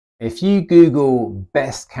If you Google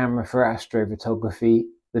best camera for astrophotography,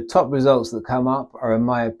 the top results that come up are, in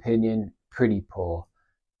my opinion, pretty poor.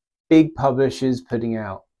 Big publishers putting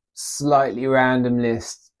out slightly random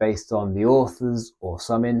lists based on the author's or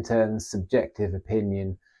some intern's subjective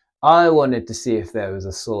opinion. I wanted to see if there was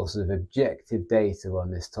a source of objective data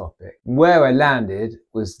on this topic. Where I landed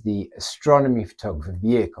was the Astronomy Photographer of the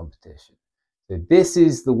Year competition. So this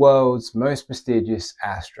is the world's most prestigious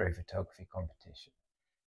astrophotography competition.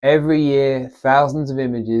 Every year, thousands of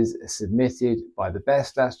images are submitted by the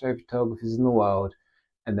best astrophotographers in the world,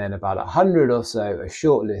 and then about 100 or so are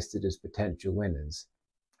shortlisted as potential winners.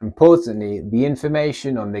 Importantly, the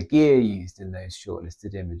information on the gear used in those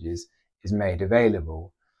shortlisted images is made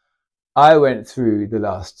available. I went through the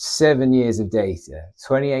last 7 years of data,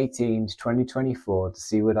 2018 to 2024, to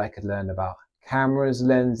see what I could learn about cameras,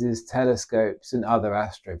 lenses, telescopes, and other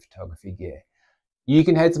astrophotography gear. You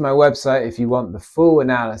can head to my website if you want the full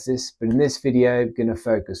analysis, but in this video, I'm going to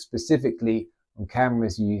focus specifically on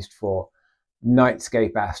cameras used for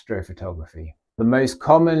nightscape astrophotography. The most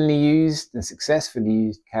commonly used and successfully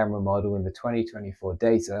used camera model in the 2024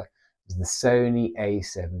 data is the Sony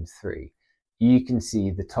a7 III. You can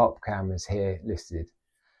see the top cameras here listed.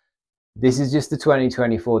 This is just the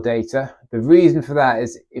 2024 data. The reason for that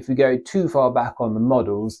is if we go too far back on the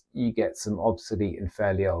models, you get some obsolete and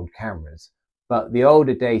fairly old cameras. But the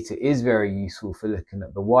older data is very useful for looking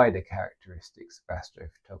at the wider characteristics of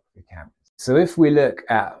astrophotography cameras. So if we look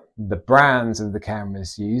at the brands of the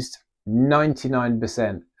cameras used,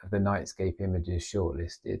 99% of the Nightscape images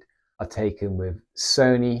shortlisted are taken with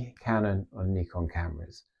Sony, Canon or Nikon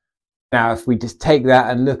cameras. Now if we just take that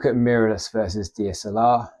and look at mirrorless versus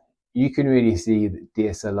DSLR, you can really see that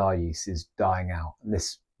DSLR use is dying out. And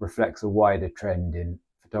this reflects a wider trend in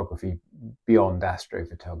photography beyond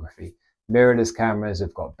astrophotography. Mirrorless cameras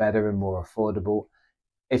have got better and more affordable.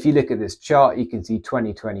 If you look at this chart, you can see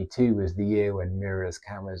 2022 was the year when mirrorless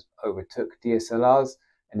cameras overtook DSLRs,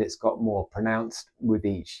 and it's got more pronounced with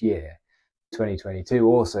each year. 2022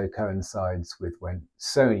 also coincides with when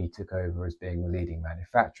Sony took over as being the leading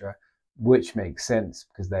manufacturer, which makes sense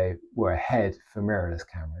because they were ahead for mirrorless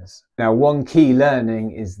cameras. Now, one key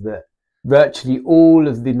learning is that virtually all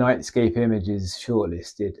of the Nightscape images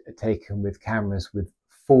shortlisted are taken with cameras with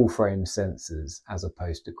full frame sensors as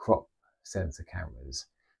opposed to crop sensor cameras.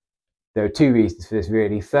 There are two reasons for this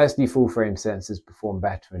really. Firstly, full frame sensors perform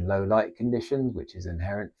better in low light conditions, which is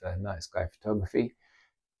inherent for night sky photography.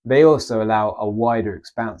 They also allow a wider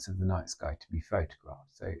expanse of the night sky to be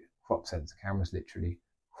photographed. So crop sensor cameras literally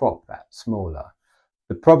crop that smaller.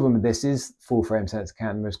 The problem with this is full frame sensor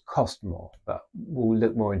cameras cost more, but we'll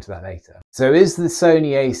look more into that later. So is the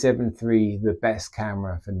Sony a7 III the best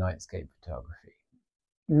camera for nightscape photography?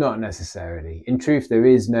 Not necessarily. In truth, there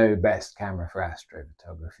is no best camera for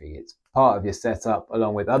astrophotography. It's part of your setup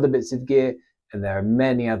along with other bits of gear, and there are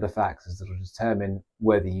many other factors that will determine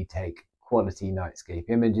whether you take quality nightscape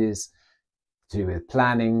images to do with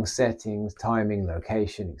planning, settings, timing,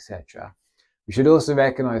 location, etc. We should also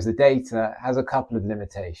recognize the data has a couple of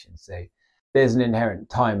limitations. So there's an inherent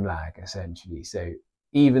time lag essentially. So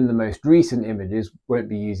even the most recent images won't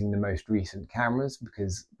be using the most recent cameras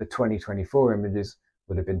because the 2024 images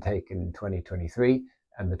would have been taken in 2023,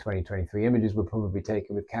 and the 2023 images were probably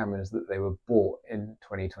taken with cameras that they were bought in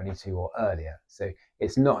 2022 or earlier. So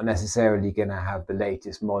it's not necessarily going to have the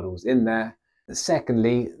latest models in there.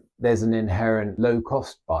 Secondly, there's an inherent low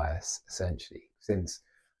cost bias essentially, since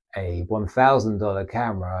a $1,000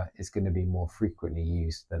 camera is going to be more frequently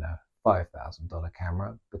used than a $5,000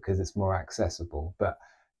 camera because it's more accessible. But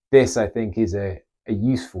this, I think, is a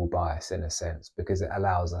useful bias in a sense because it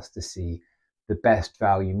allows us to see the best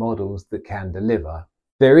value models that can deliver.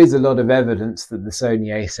 There is a lot of evidence that the Sony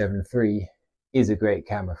a7 III is a great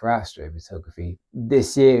camera for astrophotography.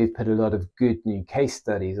 This year we've put a lot of good new case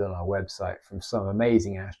studies on our website from some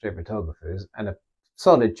amazing astrophotographers, and a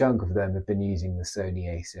solid chunk of them have been using the Sony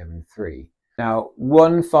a7 III. Now,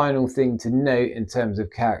 one final thing to note in terms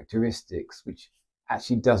of characteristics, which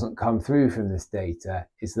actually doesn't come through from this data,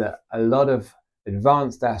 is that a lot of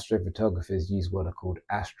advanced astrophotographers use what are called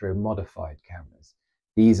Astro-modified cameras.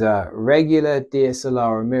 These are regular DSLR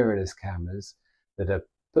or mirrorless cameras that are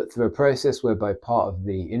put through a process whereby part of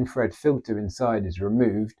the infrared filter inside is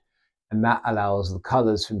removed, and that allows the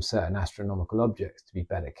colours from certain astronomical objects to be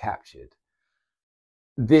better captured.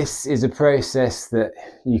 This is a process that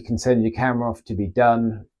you can send your camera off to be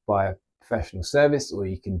done by a professional service, or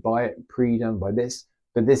you can buy it pre-done by this.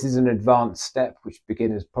 But this is an advanced step which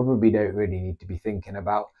beginners probably don't really need to be thinking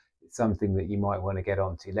about. It's something that you might want to get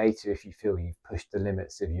onto later if you feel you've pushed the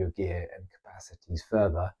limits of your gear and capacities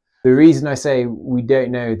further. The reason I say we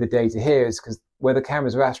don't know the data here is because whether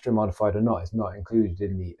cameras are astro-modified or not is not included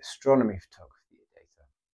in the astronomy photography data.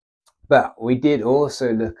 But we did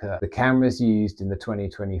also look at the cameras used in the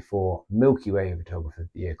 2024 Milky Way Photographer of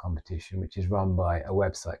the Year competition, which is run by a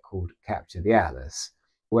website called Capture the Atlas.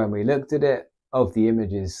 When we looked at it, of the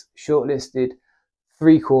images shortlisted,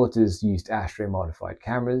 3/4 used astro-modified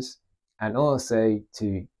cameras, and also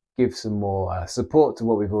to give some more support to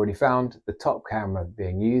what we've already found, the top camera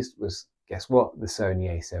being used was, guess what, the Sony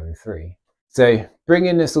a7 III. So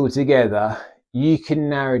bringing this all together, you can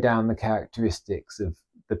narrow down the characteristics of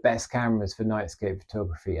the best cameras for nightscape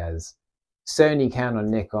photography as Sony, Canon,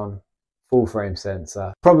 Nikon, full frame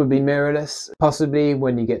sensor, probably mirrorless, possibly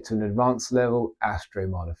when you get to an advanced level,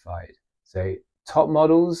 astro-modified. So top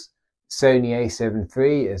models, Sony a7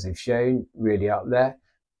 III, as we've shown, really up there.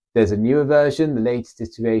 There's a newer version, the latest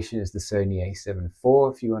iteration is the Sony a7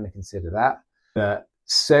 IV, if you want to consider that. The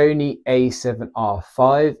Sony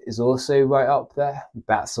a7R5 is also right up there.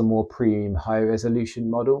 That's a more premium, high resolution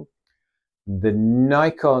model. The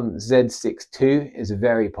Nikon Z6 II is a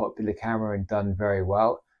very popular camera and done very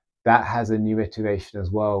well. That has a new iteration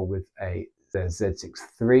as well with the Z6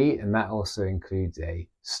 III, and that also includes a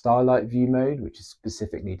starlight view mode, which is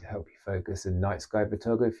specifically to help you focus in night sky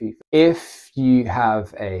photography. If you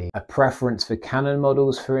have a preference for Canon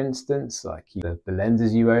models, for instance, like the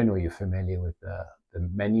lenses you own, or you're familiar with the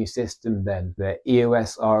menu system, then the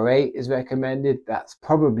EOS R8 is recommended. That's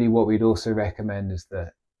probably what we'd also recommend as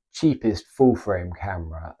the cheapest full frame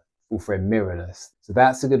camera, full frame mirrorless. So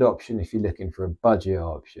that's a good option if you're looking for a budget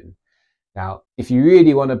option. Now, if you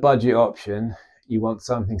really want a budget option, you want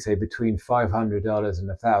something, say, between $500 and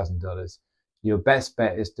 $1,000, your best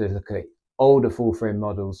bet is to look at older full frame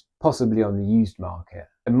models, possibly on the used market.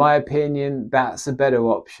 In my opinion, that's a better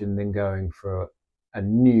option than going for a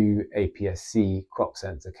new APS-C crop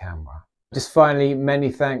sensor camera. Just finally, many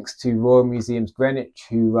thanks to Royal Museums Greenwich,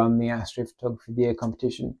 who run the Astrophotography of the Year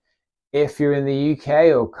competition. If you're in the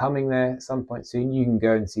UK or coming there at some point soon, you can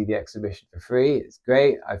go and see the exhibition for free. It's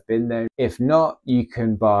great. I've been there. If not, you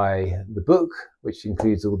can buy the book, which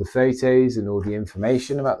includes all the photos and all the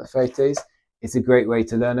information about the photos. It's a great way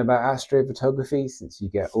to learn about astrophotography, since you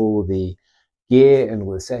get all the gear and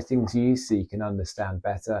all the settings used, so you can understand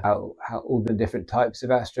better how all the different types of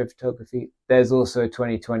astrophotography. There's also a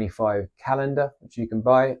 2025 calendar, which you can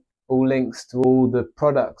buy. All links to all the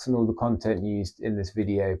products and all the content used in this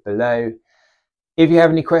video below. If you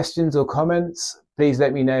have any questions or comments, please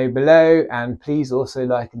let me know below, and please also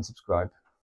like and subscribe.